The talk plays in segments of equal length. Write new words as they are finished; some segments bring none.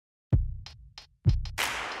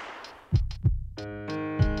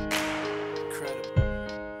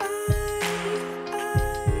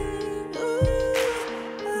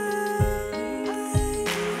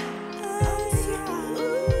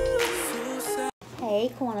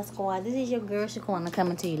Corner Squad. This is your girl Shaquena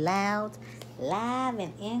coming to you loud, live,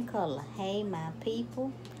 and in color. Hey, my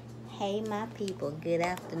people. Hey, my people. Good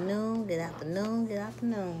afternoon. Good afternoon. Good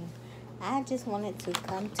afternoon. I just wanted to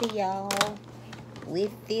come to y'all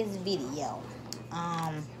with this video.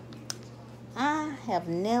 I have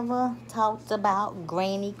never talked about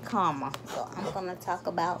GrannyKarma, so I'm gonna talk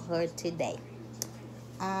about her today.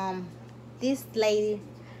 This lady,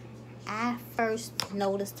 I first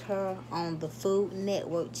noticed her on the Food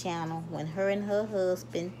Network channel when her and her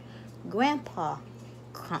husband, Grandpa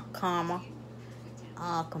Karma,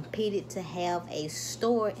 competed to have a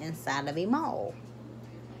store inside of a mall.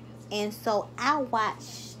 And so I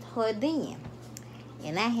watched her then.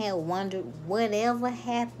 And I had wondered whatever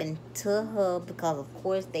happened to her, because of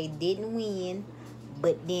course they didn't win,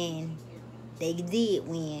 but then they did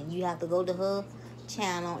win. You have to go to her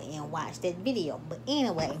channel and watch that video. But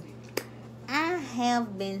anyway, I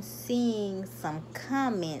have been seeing some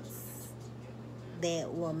comments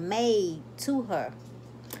that were made to her.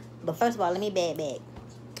 But first of all, let me back.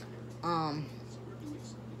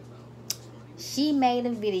 She made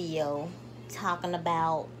a video talking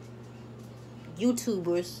about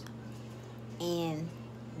YouTubers and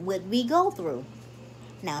what we go through.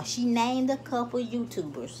 Now, she named a couple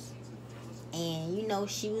YouTubers. And, you know,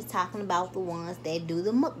 she was talking about the ones that do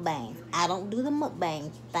the mukbang. I don't do the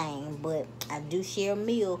mukbang thing, but I do share a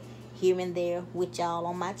meal here and there with y'all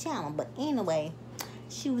on my channel. But anyway,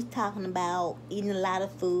 she was talking about eating a lot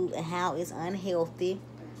of food and how it's unhealthy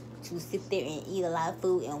to sit there and eat a lot of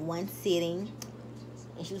food in one sitting.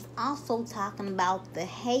 And she was also talking about the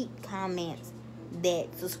hate comments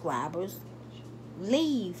that subscribers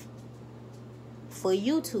leave for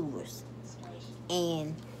YouTubers.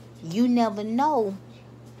 And you never know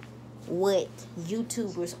what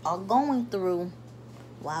YouTubers are going through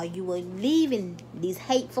while you are leaving these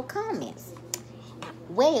hateful comments.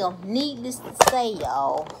 Well, needless to say,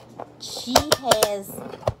 y'all, she has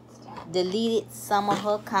deleted some of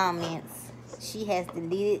her comments. She has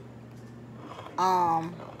deleted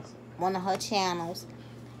one of her channels,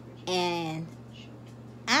 and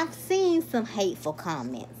I've seen some hateful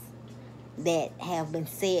comments that have been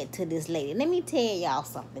said to this lady. Let me tell y'all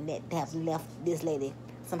something that have left this lady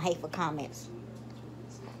some hateful comments.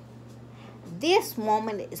 This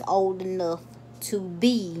woman is old enough to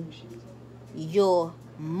be your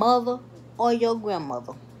mother or your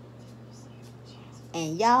grandmother,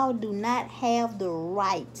 and y'all do not have the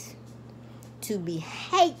right to be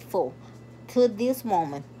hateful to this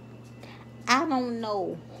woman. I don't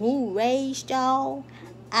know who raised y'all.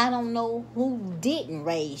 I don't know who didn't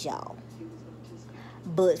raise y'all.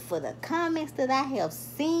 But for the comments that I have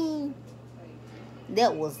seen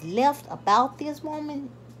that was left about this woman,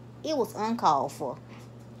 it was uncalled for.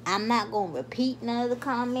 I'm not going to repeat none of the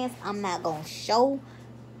comments. I'm not going to show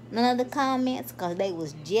none of the comments because they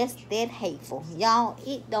was just that hateful. Y'all,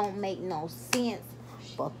 it don't make no sense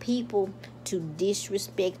for people to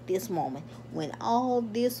disrespect this woman when all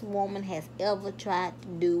this woman has ever tried to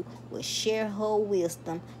do was share her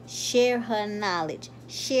wisdom, share her knowledge,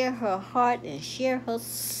 share her heart, and share her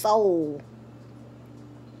soul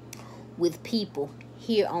with people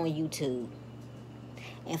here on YouTube.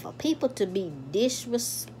 And for people to be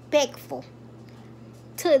disrespectful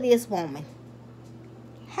to this woman,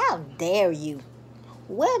 how dare you?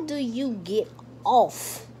 Where do you get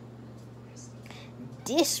off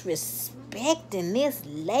disrespecting this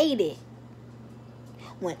lady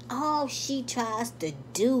when all she tries to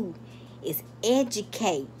do is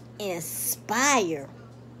educate, inspire,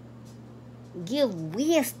 give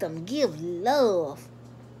wisdom, give love,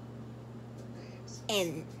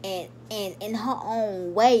 and in her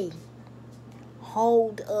own way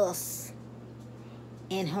hold us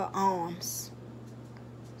in her arms?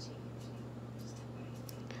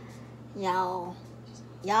 Y'all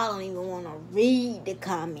don't even want to read the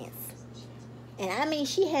comments. And I mean,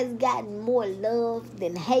 she has gotten more love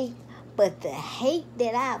than hate, but the hate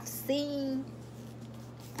that I've seen,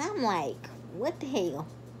 I'm like, what the hell?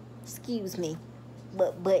 Excuse me.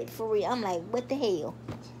 But for real, I'm like, what the hell?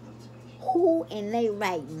 Who in their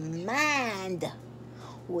right mind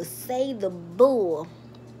would say the bull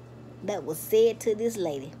that was said to this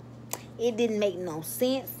lady? It didn't make no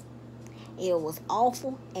sense. It was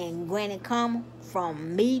awful. And GrannyKarma,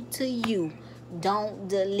 from me to you, don't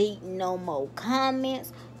delete no more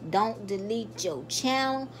comments. Don't delete your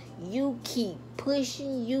channel. You keep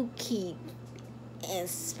pushing. You keep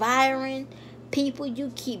inspiring people.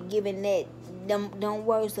 You keep giving them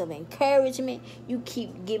words of encouragement. You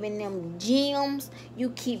keep giving them gems.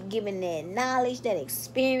 You keep giving that knowledge, that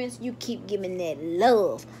experience. You keep giving that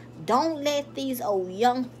love. Don't let these old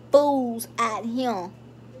young fools out here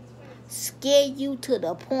scare you to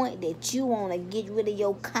the point that you want to get rid of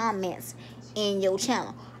your comments in your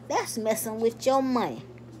channel. That's messing with your money.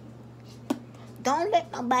 Don't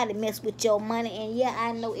let nobody mess with your money. And yeah,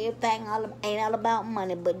 I know everything ain't all about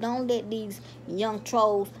money, but don't let these young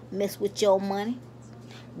trolls mess with your money.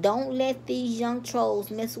 Don't let these young trolls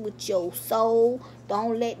mess with your soul.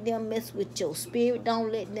 Don't let them mess with your spirit.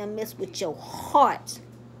 Don't let them mess with your heart.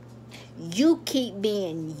 You keep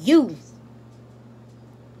being you,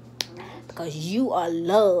 because you are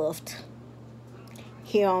loved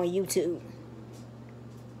here on YouTube.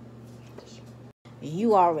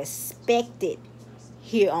 You are respected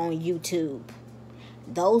here on YouTube.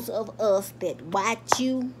 Those of us that watch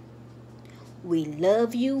you, we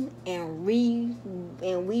love you, and we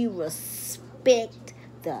respect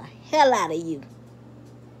the hell out of you.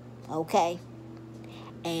 Okay?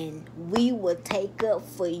 And we will take up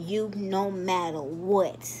for you no matter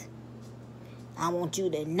what. I want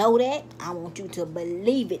you to know that. I want you to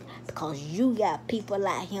believe it, because you got people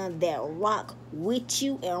out here that rock with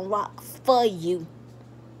you and rock for you.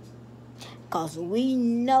 Because we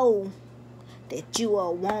know that you are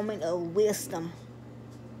a woman of wisdom.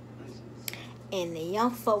 And the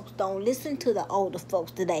young folks don't listen to the older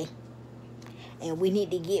folks today. And we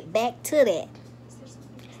need to get back to that.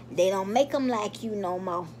 They don't make them like you no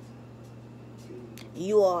more.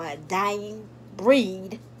 You are a dying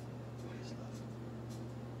breed.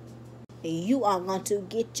 You are going to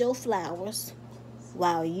get your flowers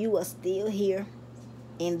while you are still here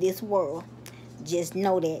in this world. Just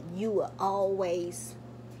know that you will always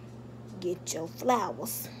get your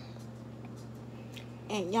flowers.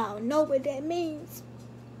 And y'all know what that means.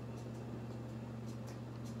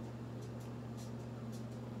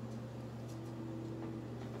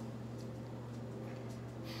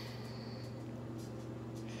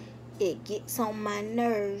 It gets on my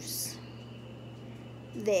nerves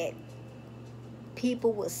that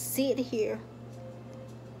people will sit here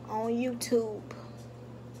on YouTube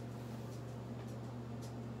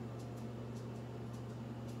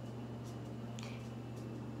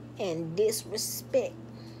and disrespect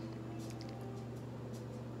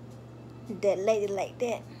that lady like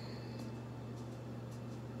that.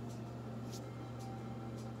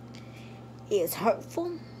 It's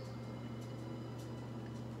hurtful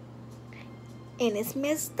and it's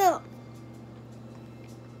messed up.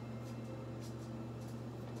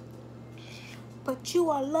 But you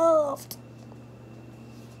are loved.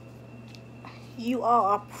 You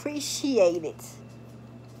are appreciated.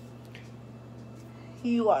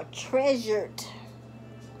 You are treasured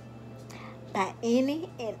by any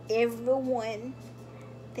and everyone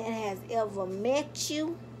that has ever met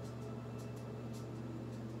you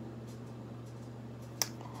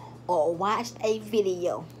or watched a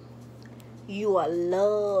video. You are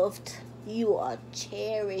loved. You are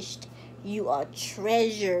cherished. You are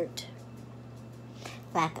treasured.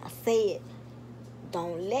 Like I said,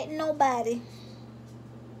 don't let nobody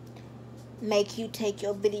make you take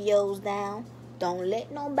your videos down. Don't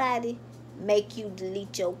let nobody make you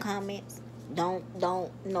delete your comments. No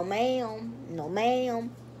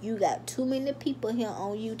ma'am. You got too many people here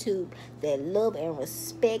on YouTube that love and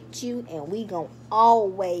respect you, and we gonna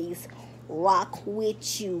always rock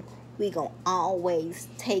with you. We gonna always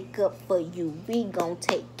take up for you. We gonna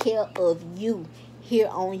take care of you here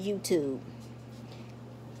on YouTube.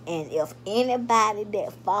 And if anybody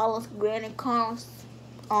that follows GrannyKarma's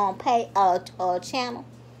channel,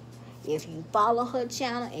 if you follow her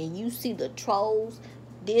channel and you see the trolls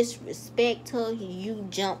disrespect her, you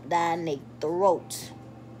jump down their throat.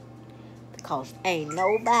 Because ain't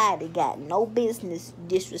nobody got no business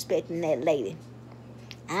disrespecting that lady.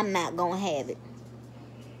 I'm not gonna have it.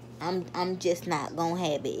 I'm just not gonna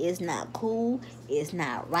have it. It's not cool. It's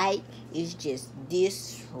not right. It's just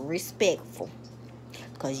disrespectful.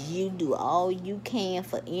 Because you do all you can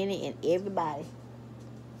for any and everybody.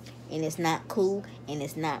 And it's not cool and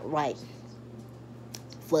it's not right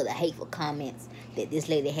for the hateful comments that this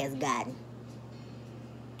lady has gotten.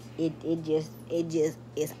 It just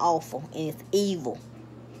is awful and it's evil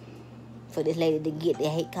for this lady to get the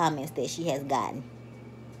hate comments that she has gotten.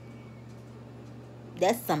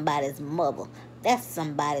 That's somebody's mother. That's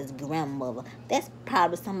somebody's grandmother. That's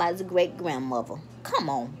probably somebody's great grandmother. Come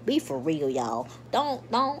on, be for real, y'all. Don't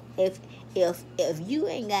if you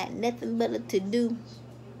ain't got nothing better to do,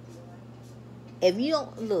 if you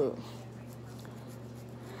don't look,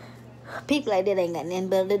 people like that ain't got nothing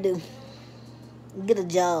better to do. Get a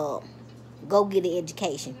job. Go get an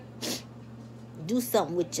education. Do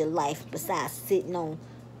something with your life besides sitting on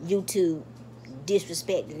YouTube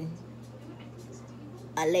disrespecting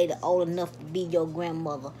a lady old enough to be your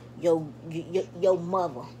grandmother, your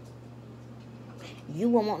mother. You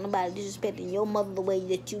won't want nobody disrespecting your mother the way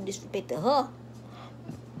that you disrespected her.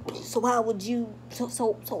 So why would you?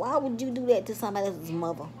 So why would you do that to somebody else's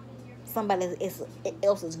mother, somebody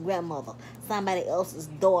else's grandmother, somebody else's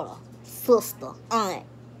daughter, sister, aunt,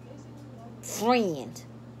 friend,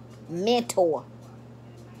 mentor?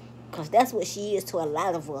 Because that's what she is to a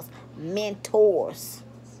lot of us, mentors.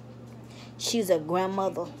 She's a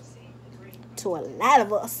grandmother to a lot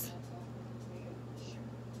of us.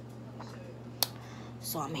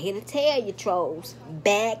 So I'm here to tell you, trolls,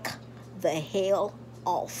 back the hell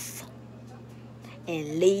off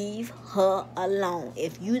and leave her alone.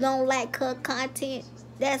 If you don't like her content,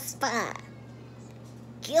 that's fine.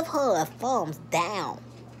 Give her a thumbs down.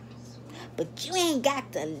 But you ain't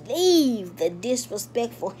got to leave the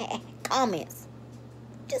disrespectful comments.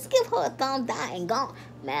 Just give her a thumbs down and go.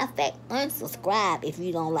 Matter of fact, unsubscribe if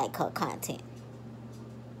you don't like her content.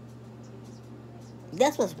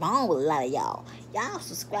 That's what's wrong with a lot of y'all. Y'all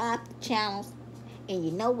subscribe to channels and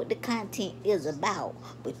you know what the content is about,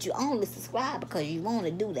 but you only subscribe because you want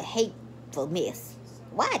to do the hateful mess.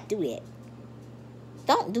 Why do that?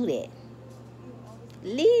 Don't do that.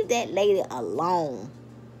 Leave that lady alone.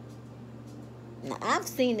 Now, I've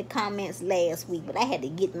seen the comments last week, but I had to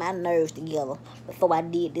get my nerves together before I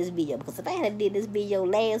did this video. Because if I had did this video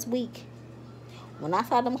last week, when I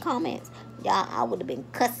saw them comments, y'all, I would have been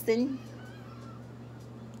cussing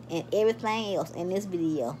and everything else in this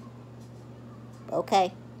video.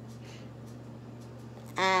 Okay?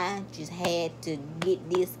 I just had to get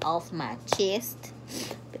this off my chest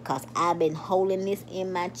because I've been holding this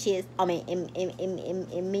in my chest. I mean,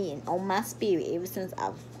 in me and on my spirit ever since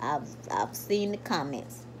I've seen the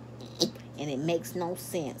comments, and it makes no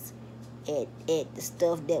sense at the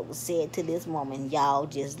stuff that was said to this woman. Y'all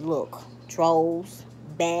just look, trolls,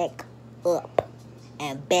 back up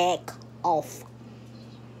and back off,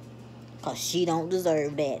 cause she don't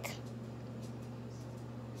deserve that.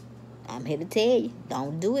 I'm here to tell you,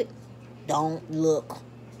 don't do it. Don't look.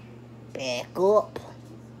 Back up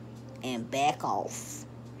and back off.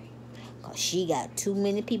 Because she got too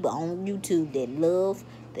many people on YouTube that love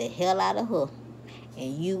the hell out of her.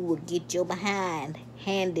 And you will get your behind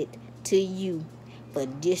handed to you for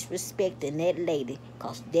disrespecting that lady.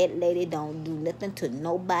 Because that lady don't do nothing to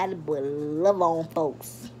nobody but love on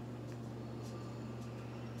folks.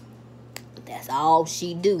 That's all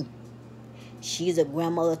she do. She's a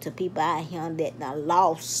grandmother to people out here that done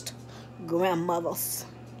lost grandmothers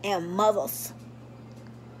and mothers.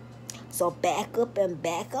 So back up and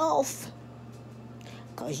back off,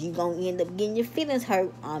 cause you gonna end up getting your feelings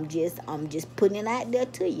hurt. I'm just putting it out there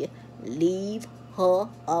to you. Leave her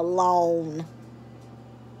alone.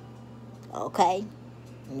 Okay?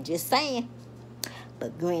 I'm just saying.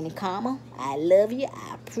 But GrannyKarma, I love you.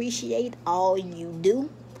 I appreciate all you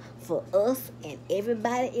do for us and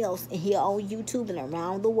everybody else here on YouTube and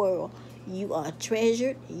around the world. You are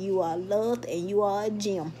treasured, you are loved, and you are a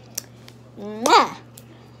gem. Mwah!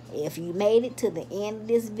 If you made it to the end of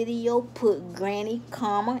this video, put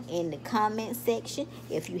GrannyKarma in the comment section.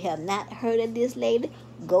 If you have not heard of this lady,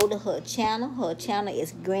 go to her channel. Her channel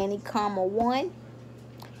is GrannyKarma1.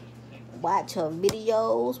 Watch her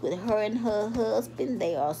videos with her and her husband.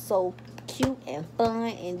 They are so cute and fun,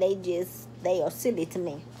 and they are silly to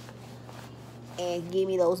me. And give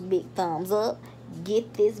me those big thumbs up.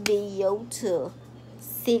 Get this video to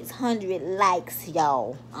 600 likes,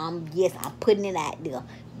 y'all. I'm putting it out there.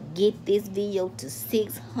 Get this video to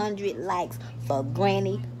 600 likes for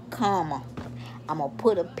GrannyKarma. I'm gonna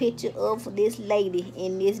put a picture of this lady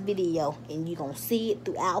in this video, and you're gonna see it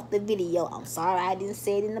throughout the video. I'm sorry I didn't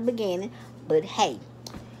say it in the beginning, but hey,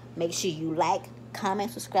 make sure you like,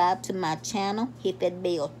 comment, subscribe to my channel. Hit that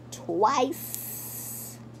bell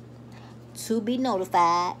twice to be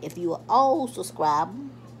notified. If you're an old subscriber,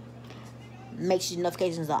 make sure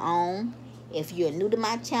notifications are on. If you're new to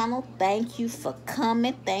my channel, thank you for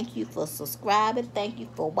coming. Thank you for subscribing. Thank you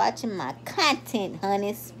for watching my content,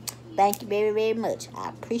 honeys. Thank you very, very much. I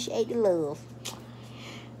appreciate the love.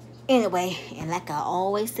 Anyway, and like I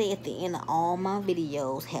always say at the end of all my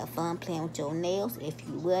videos, have fun playing with your nails. If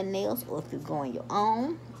you wear nails or if you're growing your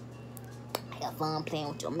own, have fun playing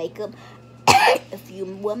with your makeup. If you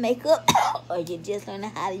wear makeup or you're just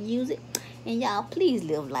learning how to use it. And y'all, please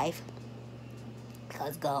live life,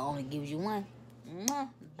 because God only gives you one.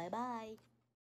 Bye-bye.